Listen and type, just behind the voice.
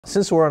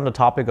Since we're on the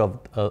topic of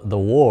the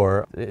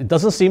war, it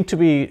doesn't seem to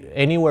be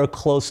anywhere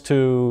close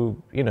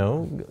to,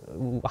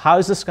 how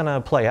is this going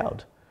to play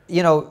out?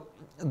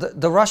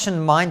 The Russian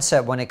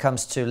mindset when it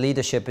comes to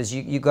leadership is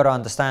you got to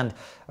understand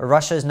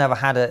Russia has never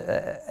had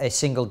a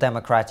single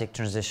democratic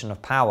transition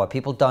of power.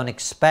 People don't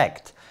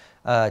expect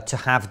to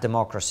have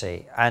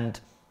democracy. And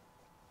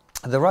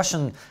the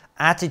Russian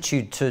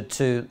attitude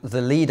to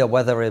the leader,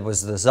 whether it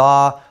was the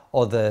Tsar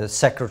or the General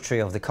Secretary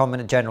of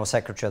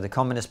the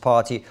Communist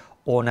Party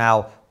or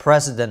now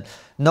President,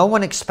 no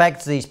one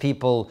expects these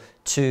people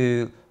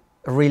to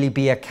really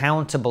be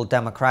accountable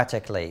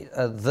democratically.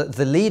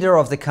 The leader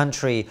of the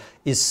country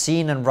is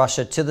seen in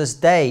Russia to this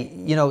day,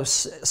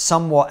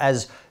 somewhat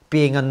as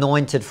being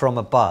anointed from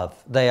above.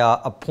 They are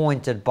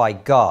appointed by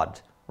God,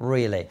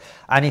 really.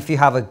 And if you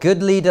have a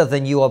good leader,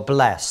 then you are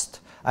blessed.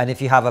 And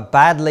if you have a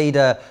bad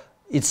leader,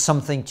 it's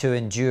something to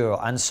endure.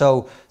 And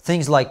so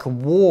things like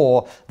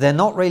war, they're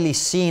not really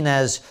seen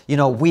as,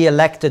 we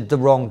elected the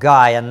wrong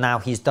guy and now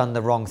he's done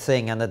the wrong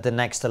thing, and at the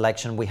next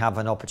election we have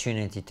an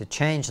opportunity to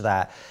change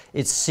that.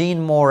 It's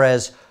seen more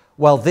as,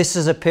 well, this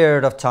is a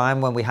period of time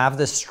when we have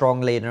this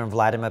strong leader in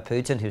Vladimir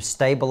Putin who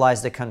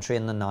stabilized the country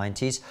in the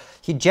 90s.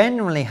 He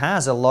genuinely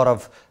has a lot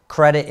of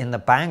credit in the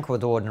bank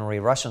with ordinary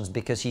Russians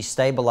because he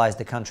stabilized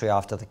the country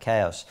after the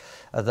chaos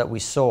that we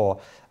saw.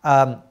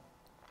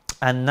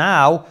 And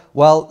now,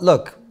 well,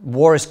 look,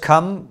 war has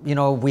come,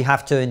 we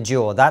have to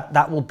endure.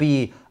 That will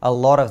be a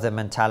lot of the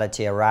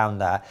mentality around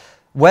that.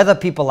 Whether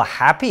people are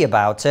happy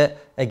about it,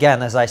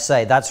 again, as I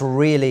say, that's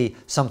really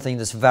something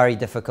that's very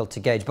difficult to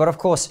gauge. But of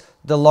course,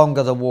 the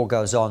longer the war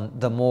goes on,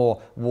 the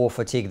more war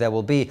fatigue there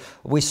will be.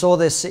 We saw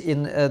this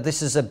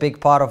this is a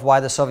big part of why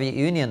the Soviet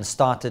Union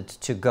started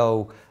to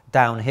go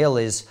downhill,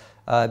 is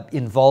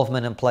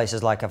involvement in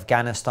places like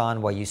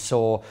Afghanistan, where you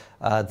saw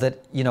that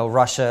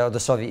Russia or the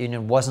Soviet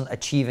Union wasn't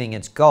achieving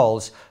its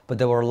goals, but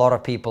there were a lot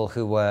of people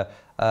who were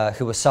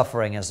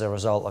suffering as a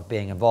result of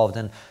being involved.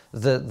 And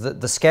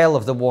the scale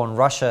of the war in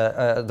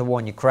Russia, the war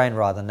in Ukraine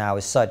rather, now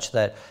is such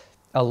that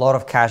a lot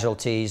of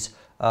casualties,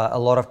 a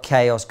lot of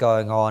chaos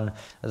going on.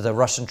 The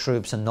Russian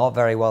troops are not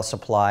very well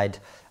supplied.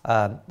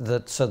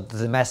 So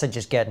the message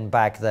is getting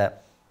back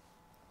that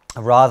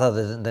rather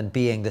than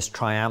being this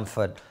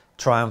triumphant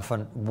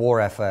war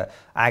effort,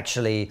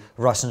 actually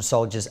Russian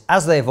soldiers,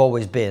 as they've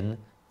always been,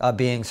 are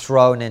being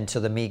thrown into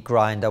the meat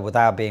grinder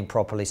without being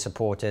properly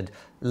supported,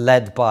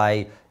 led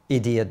by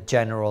idiot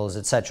generals,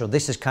 etc.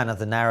 This is kind of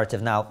the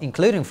narrative now,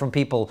 including from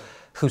people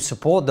who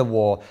support the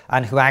war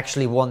and who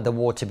actually want the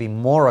war to be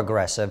more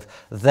aggressive.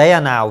 They are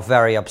now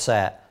very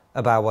upset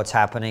about what's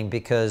happening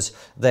because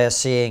they're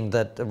seeing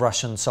that the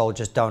Russian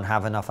soldiers don't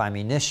have enough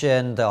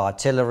ammunition, the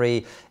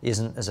artillery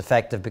isn't as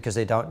effective because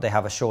they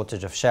have a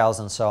shortage of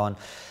shells and so on.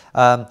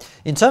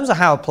 In terms of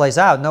how it plays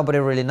out, nobody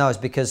really knows,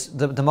 because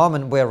the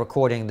moment we're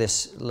recording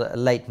this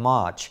late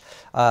March,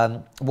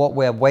 what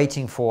we're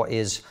waiting for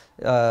is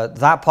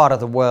that part of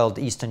the world,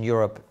 Eastern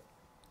Europe,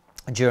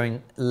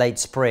 during late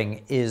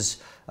spring is,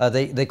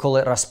 they call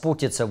it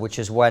Rasputitsa, which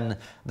is when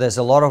there's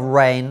a lot of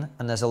rain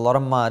and there's a lot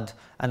of mud,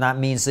 and that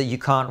means that you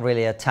can't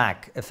really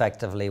attack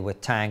effectively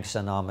with tanks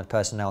and armored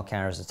personnel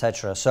carriers,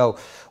 etc. So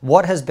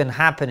what has been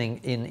happening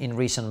in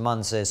recent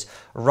months is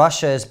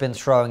Russia has been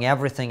throwing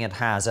everything it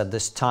has at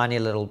this tiny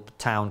little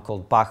town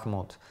called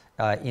Bakhmut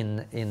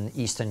in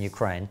eastern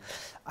Ukraine,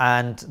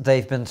 and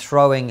they've been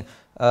throwing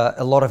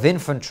a lot of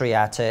infantry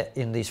at it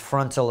in these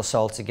frontal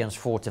assaults against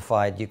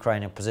fortified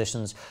Ukrainian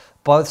positions.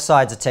 Both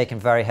sides are taking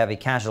very heavy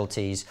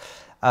casualties.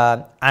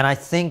 And I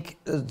think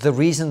the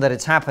reason that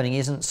it's happening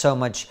isn't so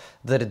much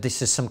that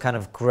this is some kind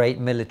of great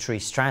military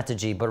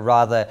strategy, but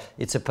rather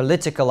it's a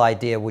political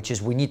idea, which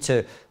is we need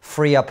to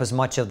free up as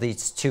much of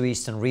these two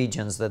eastern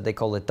regions that they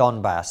call it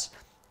Donbass.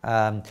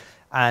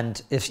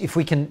 And if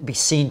we can be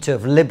seen to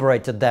have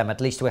liberated them, at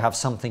least we have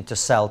something to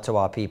sell to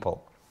our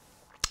people.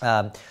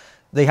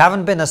 They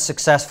haven't been as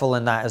successful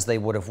in that as they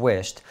would have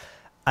wished.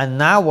 And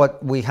now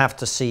what we have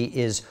to see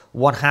is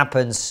what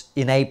happens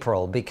in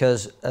April,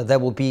 because there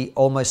will be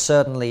almost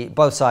certainly,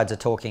 both sides are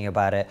talking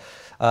about it.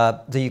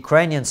 The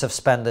Ukrainians have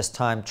spent this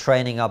time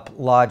training up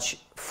large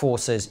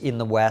forces in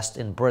the West,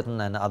 in Britain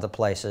and other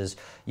places,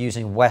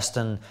 using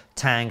Western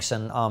tanks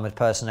and armored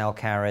personnel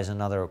carriers and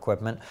other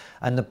equipment.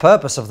 And the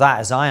purpose of that,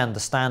 as I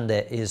understand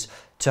it, is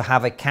to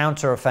have a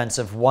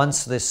counteroffensive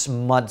once this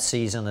mud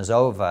season is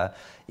over,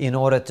 in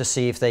order to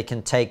see if they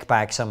can take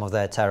back some of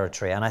their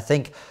territory. And I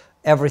think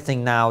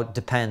everything now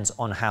depends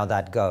on how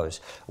that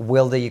goes.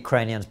 Will the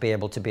Ukrainians be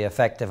able to be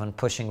effective in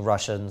pushing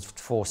Russian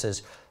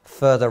forces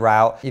further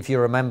out? If you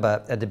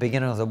remember, at the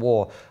beginning of the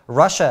war,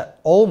 Russia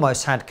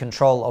almost had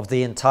control of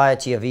the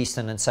entirety of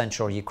eastern and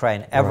central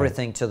Ukraine,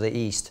 everything right to the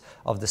east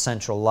of the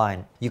central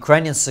line.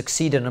 Ukrainians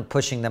succeeded in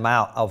pushing them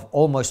out of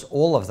almost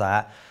all of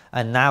that,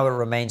 and now it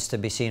remains to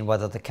be seen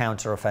whether the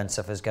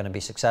counteroffensive is going to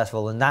be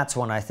successful. And that's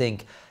when I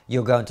think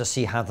you're going to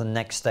see how the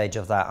next stage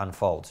of that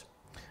unfolds.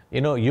 You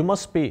know, you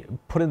must be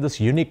put in this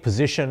unique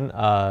position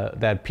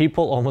that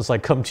people almost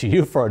like come to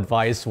you for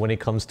advice when it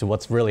comes to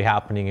what's really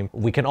happening.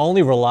 We can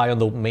only rely on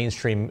the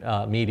mainstream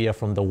media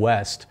from the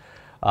West.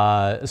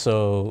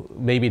 So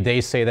maybe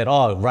they say that,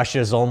 oh,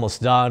 Russia's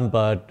almost done,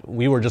 but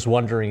we were just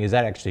wondering, is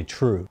that actually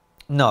true?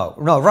 No,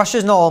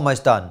 Russia's not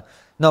almost done.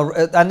 No,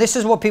 and this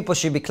is what people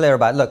should be clear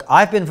about. Look,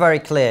 I've been very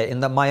clear in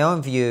that my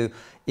own view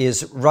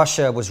is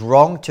Russia was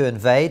wrong to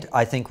invade.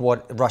 I think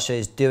what Russia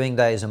is doing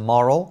there is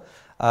immoral.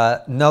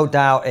 No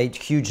doubt a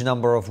huge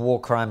number of war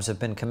crimes have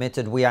been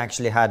committed. We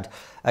actually had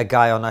a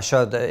guy on our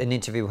show, an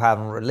interview we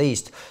haven't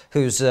released,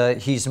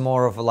 he's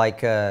more of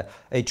like a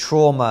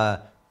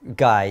trauma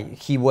guy.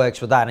 He works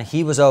with that, and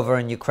he was over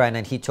in Ukraine,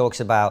 and he talks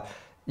about,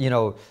 you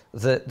know,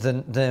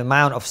 the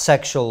amount of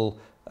sexual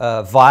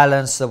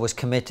violence that was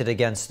committed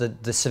against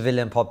the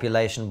civilian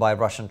population by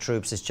Russian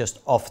troops is just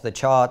off the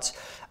charts.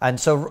 And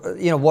so,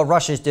 you know, what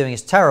Russia is doing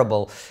is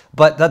terrible,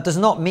 but that does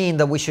not mean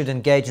that we should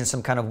engage in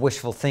some kind of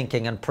wishful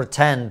thinking and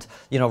pretend,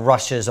 you know,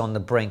 Russia is on the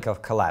brink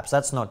of collapse.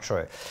 That's not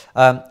true.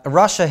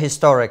 Russia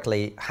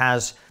historically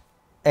has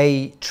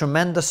a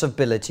tremendous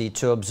ability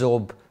to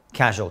absorb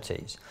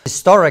casualties.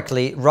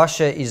 Historically,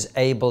 Russia is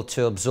able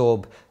to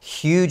absorb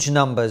huge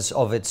numbers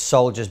of its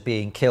soldiers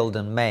being killed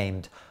and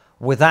maimed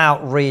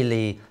without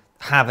really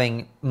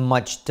having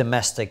much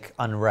domestic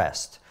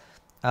unrest.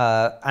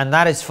 And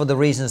that is for the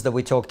reasons that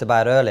we talked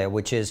about earlier,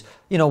 which is,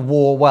 you know,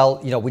 war, well,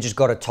 you know, we just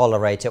got to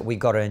tolerate it, we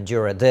got to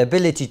endure it. The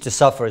ability to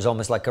suffer is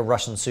almost like a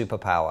Russian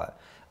superpower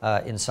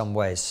in some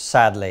ways,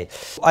 sadly.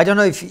 I don't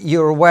know if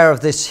you're aware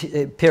of this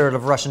period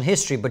of Russian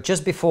history, but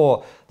just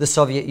before the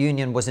Soviet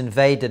Union was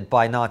invaded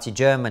by Nazi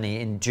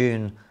Germany in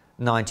June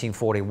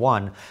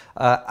 1941,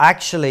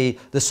 actually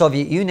the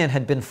Soviet Union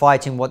had been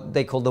fighting what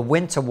they call the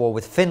Winter War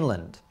with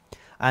Finland.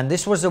 And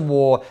this was a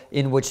war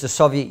in which the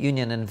Soviet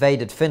Union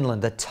invaded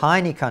Finland, a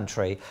tiny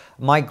country.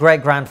 My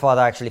great-grandfather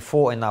actually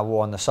fought in that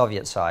war on the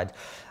Soviet side.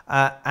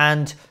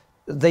 And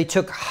they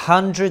took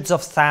hundreds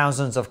of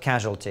thousands of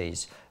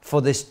casualties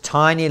for this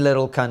tiny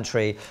little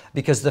country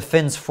because the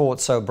Finns fought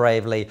so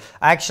bravely.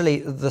 Actually,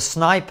 the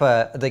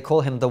sniper, they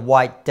call him the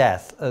White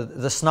Death,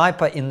 the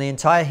sniper in the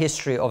entire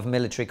history of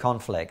military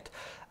conflict,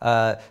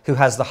 who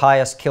has the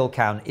highest kill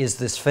count, is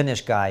this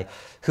Finnish guy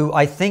who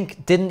I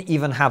think didn't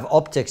even have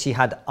optics. He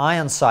had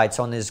iron sights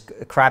on his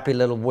crappy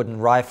little wooden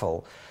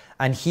rifle.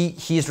 And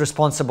he's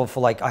responsible for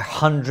like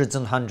hundreds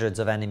and hundreds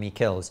of enemy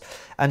kills.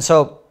 And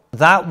so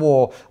that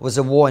war was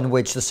a war in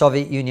which the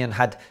Soviet Union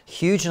had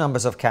huge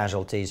numbers of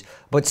casualties,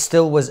 but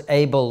still was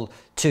able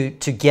to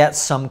get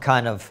some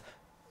kind of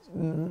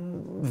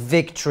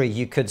victory,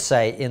 you could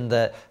say, in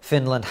that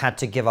Finland had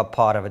to give up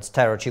part of its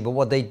territory. But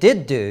what they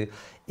did do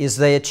is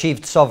they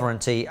achieved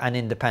sovereignty and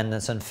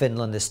independence, and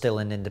Finland is still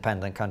an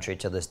independent country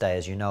to this day,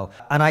 as you know.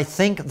 And I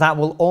think that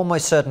will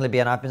almost certainly be,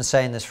 and I've been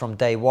saying this from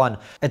day one,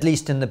 at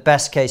least in the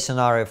best case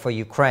scenario for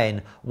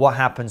Ukraine, what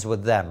happens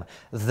with them.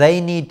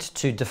 They need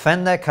to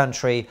defend their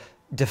country,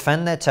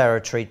 defend their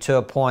territory to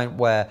a point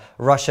where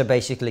Russia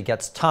basically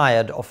gets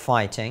tired of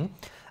fighting.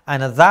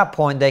 And at that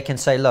point, they can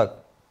say,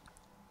 look,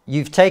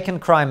 you've taken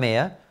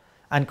Crimea,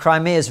 and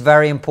Crimea is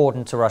very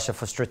important to Russia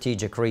for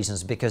strategic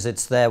reasons because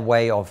it's their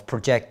way of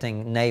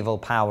projecting naval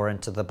power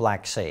into the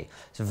Black Sea.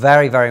 It's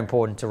very, very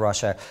important to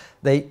Russia.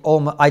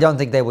 I don't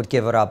think they would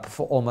give it up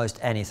for almost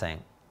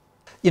anything.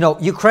 You know,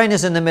 Ukraine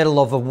is in the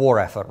middle of a war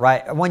effort,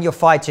 right? When you're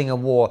fighting a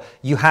war,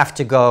 you have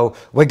to go,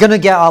 we're going to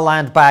get our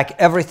land back.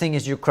 Everything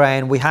is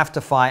Ukraine. We have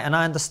to fight. And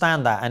I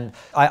understand that. And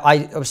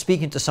I was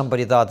speaking to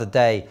somebody the other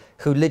day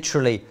who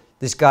literally,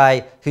 this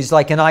guy who's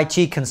like an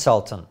IT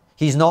consultant.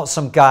 He's not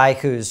some guy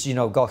who's, you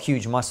know, got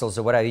huge muscles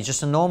or whatever. He's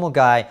just a normal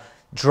guy,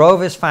 drove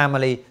his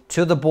family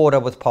to the border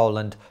with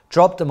Poland,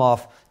 dropped them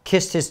off,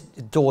 kissed his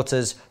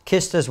daughters,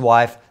 kissed his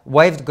wife,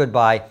 waved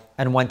goodbye,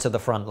 and went to the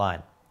front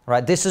line,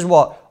 right? This is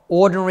what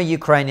ordinary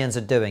Ukrainians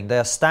are doing.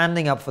 They're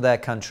standing up for their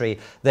country.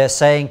 They're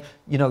saying,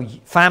 you know,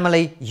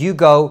 family, you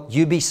go,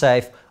 you be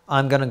safe.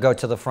 I'm going to go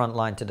to the front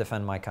line to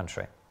defend my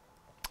country.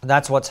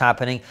 That's what's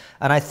happening.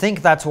 And I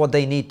think that's what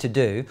they need to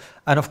do.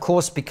 And of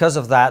course, because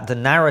of that, the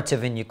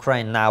narrative in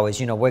Ukraine now is,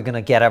 you know, we're going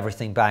to get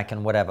everything back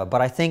and whatever. But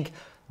I think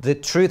the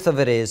truth of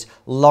it is,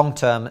 long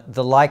term,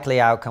 the likely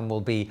outcome will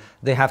be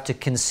they have to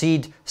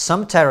concede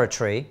some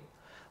territory.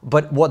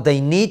 But what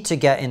they need to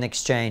get in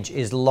exchange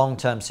is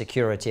long-term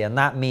security. And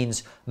that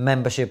means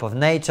membership of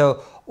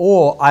NATO.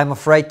 Or I'm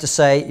afraid to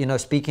say, you know,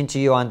 speaking to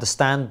you, I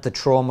understand the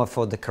trauma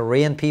for the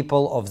Korean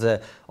people of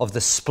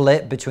the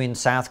split between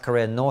South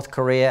Korea and North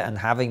Korea and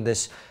having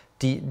this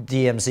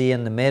DMZ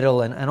in the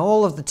middle and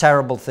all of the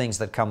terrible things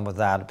that come with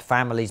that,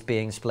 families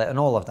being split and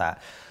all of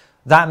that.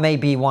 That may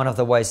be one of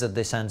the ways that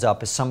this ends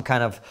up, is some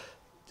kind of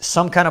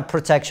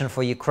protection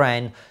for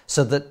Ukraine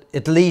so that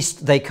at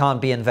least they can't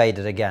be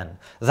invaded again.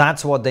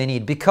 That's what they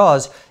need.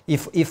 Because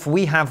if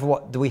we have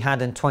what we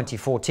had in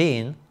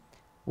 2014,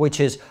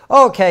 which is,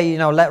 okay, you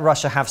know, let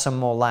Russia have some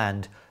more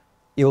land,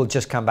 it will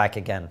just come back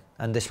again.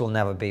 And this will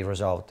never be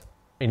resolved.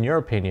 In your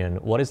opinion,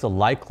 what is the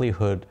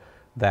likelihood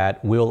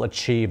that we'll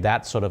achieve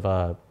that sort of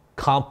a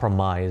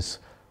compromise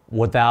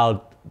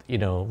without, you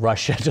know,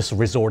 Russia just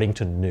resorting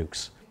to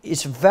nukes?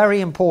 It's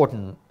very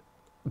important,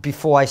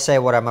 before I say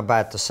what I'm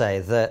about to say,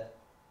 that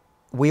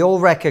we all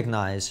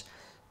recognize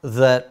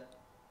that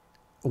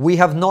we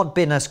have not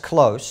been as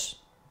close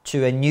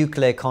to a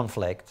nuclear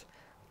conflict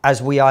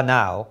as we are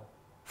now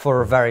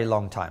for a very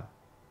long time.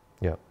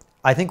 Yeah.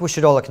 I think we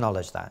should all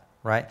acknowledge that,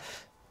 right?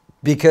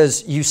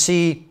 Because you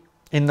see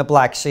in the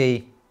Black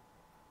Sea,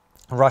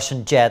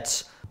 Russian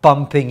jets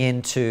bumping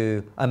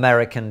into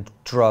American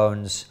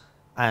drones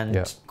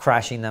and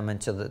crashing them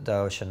into the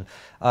ocean.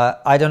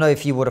 I don't know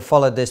if you would have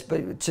followed this,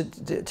 but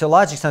to a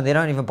large extent, they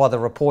don't even bother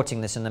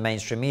reporting this in the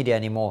mainstream media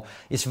anymore.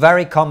 It's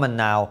very common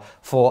now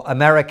for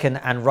American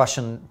and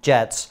Russian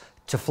jets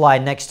to fly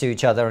next to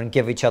each other and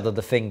give each other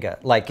the finger,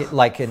 like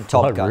in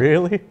Top Gun.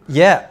 Really?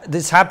 Yeah,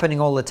 this is happening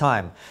all the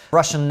time.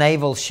 Russian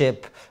naval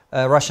ship,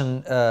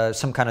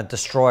 some kind of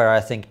destroyer,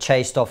 I think,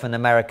 chased off an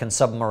American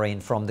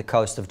submarine from the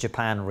coast of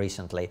Japan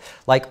recently.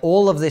 Like,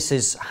 all of this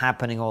is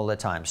happening all the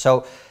time.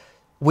 So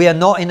we are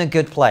not in a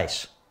good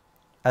place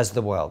as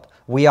the world.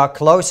 We are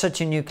closer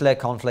to nuclear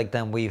conflict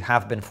than we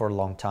have been for a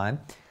long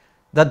time.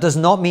 That does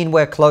not mean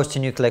we're close to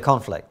nuclear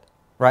conflict.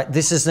 Right?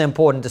 This is an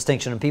important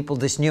distinction, and people,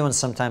 this nuance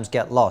sometimes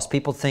get lost.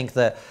 People think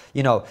that,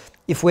 you know,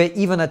 if we're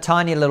even a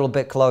tiny little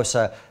bit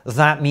closer,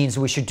 that means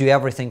we should do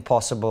everything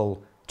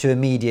possible to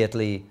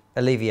immediately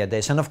alleviate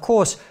this. And of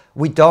course,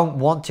 we don't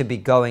want to be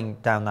going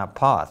down that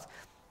path.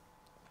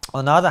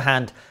 On the other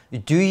hand,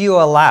 do you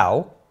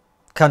allow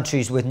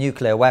countries with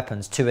nuclear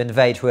weapons to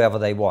invade whoever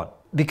they want?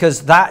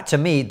 Because that, to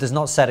me, does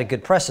not set a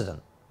good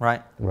precedent,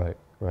 right? Right,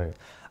 right.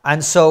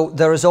 And so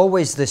there is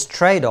always this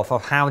trade-off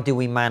of how do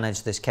we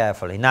manage this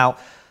carefully. Now,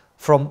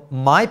 from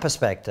my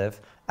perspective,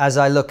 as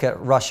I look at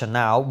Russia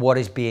now, what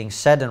is being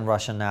said in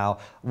Russia now,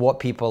 what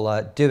people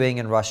are doing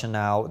in Russia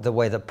now, the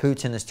way that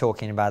Putin is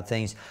talking about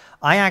things,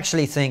 I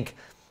actually think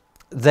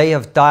they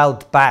have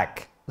dialed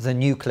back the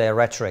nuclear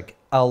rhetoric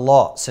a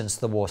lot since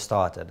the war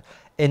started.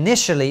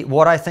 Initially,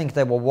 what I think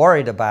they were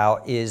worried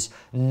about is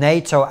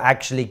NATO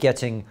actually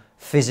getting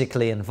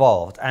physically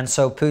involved. And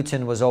so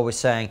Putin was always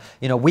saying,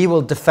 you know, we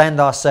will defend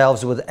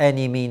ourselves with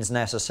any means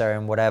necessary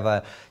and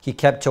whatever. He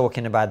kept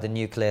talking about the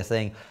nuclear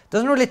thing.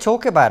 Doesn't really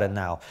talk about it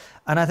now.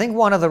 And I think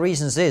one of the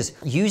reasons is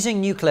using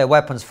nuclear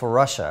weapons for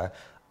Russia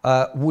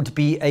would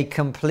be a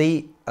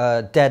complete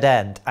dead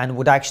end and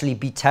would actually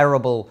be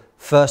terrible,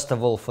 first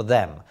of all, for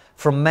them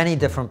from many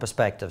different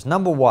perspectives.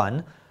 Number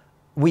one,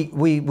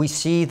 we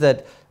see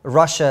that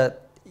Russia,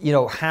 you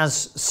know,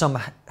 has some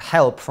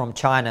help from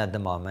China at the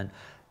moment.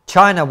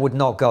 China would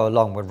not go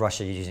along with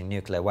Russia using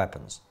nuclear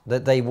weapons.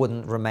 That they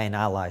wouldn't remain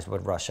allies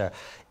with Russia.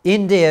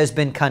 India has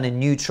been kind of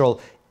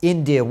neutral.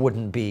 India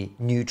wouldn't be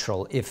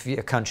neutral if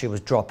a country was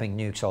dropping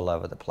nukes all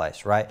over the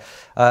place, right?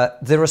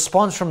 The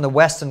response from the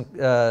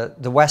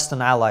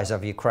Western allies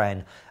of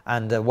Ukraine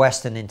and the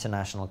Western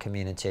international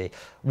community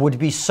would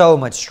be so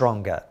much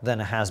stronger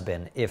than it has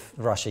been if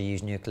Russia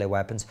used nuclear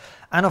weapons.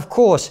 And of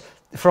course,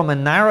 from a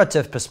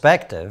narrative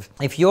perspective,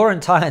 if your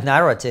entire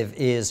narrative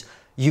is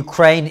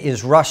Ukraine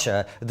is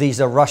Russia,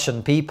 these are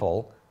Russian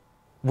people,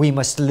 we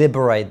must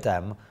liberate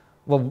them.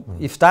 Well,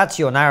 if that's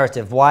your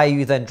narrative, why are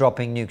you then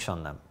dropping nukes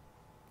on them?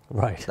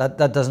 Right. That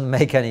doesn't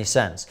make any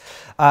sense.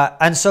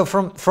 And so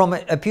from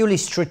a purely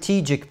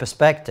strategic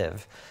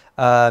perspective,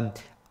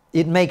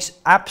 it makes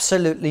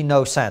absolutely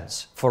no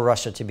sense for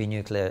Russia to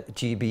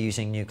be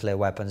using nuclear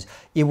weapons.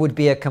 It would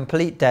be a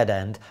complete dead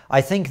end.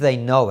 I think they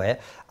know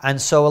it.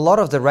 And so a lot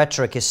of the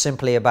rhetoric is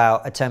simply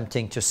about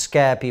attempting to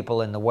scare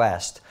people in the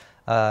West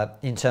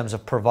in terms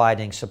of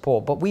providing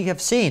support. But we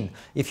have seen,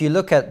 if you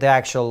look at the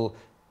actual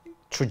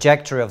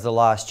trajectory of the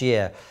last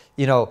year,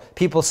 you know,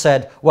 people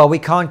said, well, we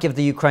can't give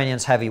the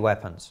Ukrainians heavy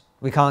weapons.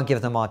 We can't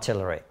give them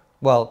artillery.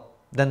 Well,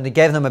 then they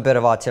gave them a bit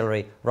of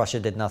artillery, Russia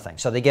did nothing.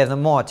 So they gave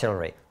them more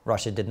artillery,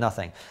 Russia did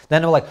nothing.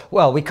 Then they were like,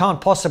 well, we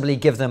can't possibly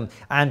give them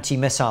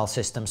anti-missile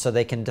systems so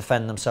they can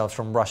defend themselves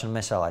from Russian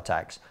missile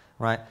attacks,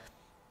 right?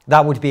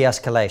 That would be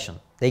escalation.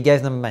 They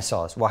gave them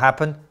missiles. What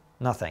happened?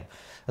 Nothing.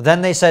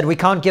 Then they said, we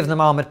can't give them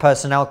armored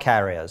personnel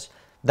carriers.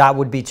 That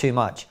would be too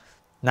much.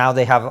 Now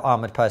they have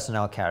armored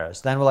personnel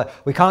carriers. Then we're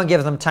like, we can't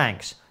give them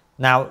tanks.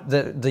 Now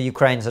the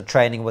Ukrainians are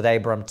training with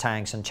Abrams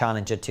tanks and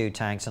Challenger 2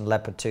 tanks and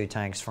Leopard 2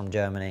 tanks from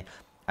Germany,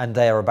 and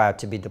they are about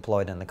to be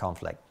deployed in the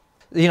conflict.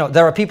 You know,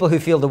 there are people who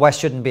feel the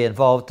West shouldn't be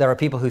involved. There are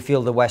people who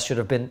feel the West should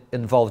have been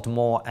involved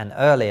more and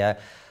earlier.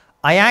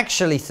 I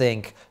actually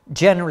think,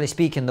 generally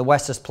speaking, the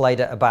West has played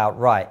it about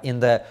right in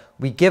that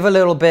we give a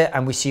little bit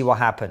and we see what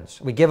happens.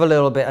 We give a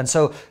little bit. And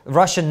so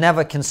Russia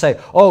never can say,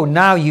 oh,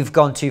 now you've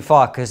gone too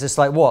far, because it's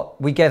like,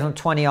 what? We gave them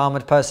 20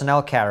 armored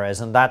personnel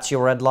carriers and that's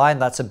your red line?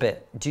 That's a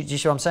bit. Do you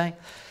see what I'm saying?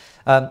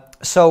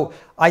 So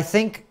I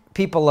think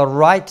people are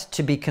right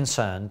to be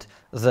concerned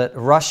that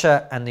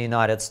Russia and the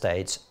United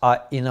States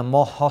are in a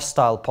more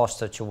hostile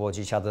posture towards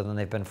each other than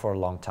they've been for a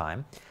long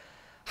time.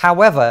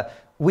 However,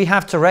 we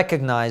have to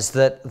recognize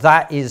that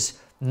that is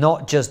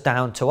not just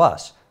down to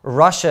us.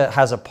 Russia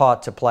has a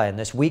part to play in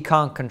this. We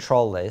can't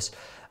control this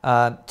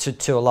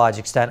to a large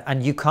extent,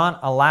 and you can't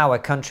allow a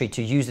country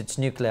to use its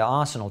nuclear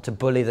arsenal to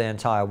bully the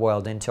entire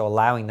world into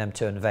allowing them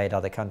to invade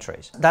other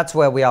countries. That's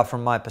where we are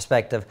from my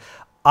perspective.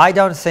 I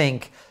don't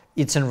think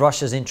it's in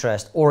Russia's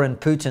interest or in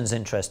Putin's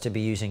interest to be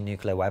using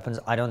nuclear weapons.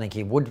 I don't think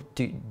he would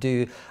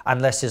do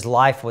unless his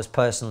life was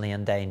personally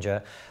in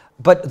danger.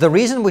 But the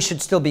reason we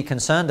should still be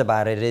concerned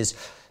about it is,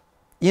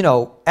 you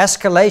know,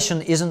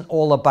 escalation isn't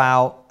all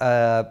about,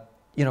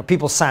 you know,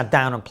 people sat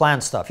down and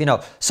planned stuff. You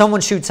know,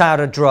 someone shoots out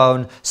a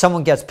drone,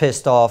 someone gets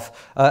pissed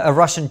off, a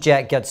Russian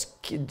jet gets,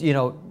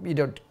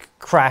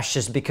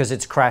 crashes because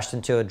it's crashed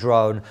into a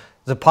drone.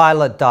 The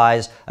pilot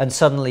dies, and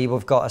suddenly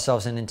we've got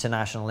ourselves an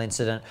international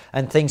incident,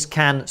 and things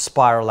can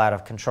spiral out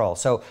of control.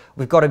 So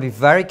we've got to be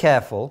very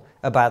careful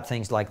about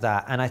things like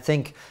that. And I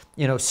think,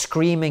 you know,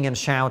 screaming and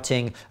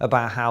shouting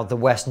about how the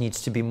West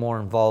needs to be more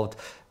involved,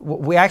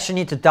 we actually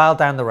need to dial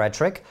down the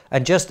rhetoric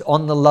and just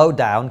on the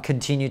lowdown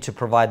continue to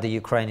provide the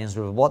Ukrainians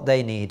with what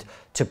they need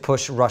to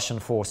push Russian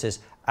forces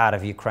out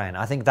of Ukraine.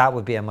 I think that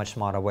would be a much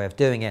smarter way of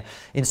doing it,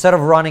 instead of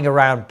running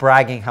around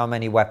bragging how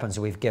many weapons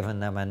we've given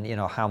them and, you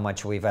know, how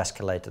much we've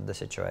escalated the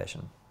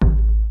situation.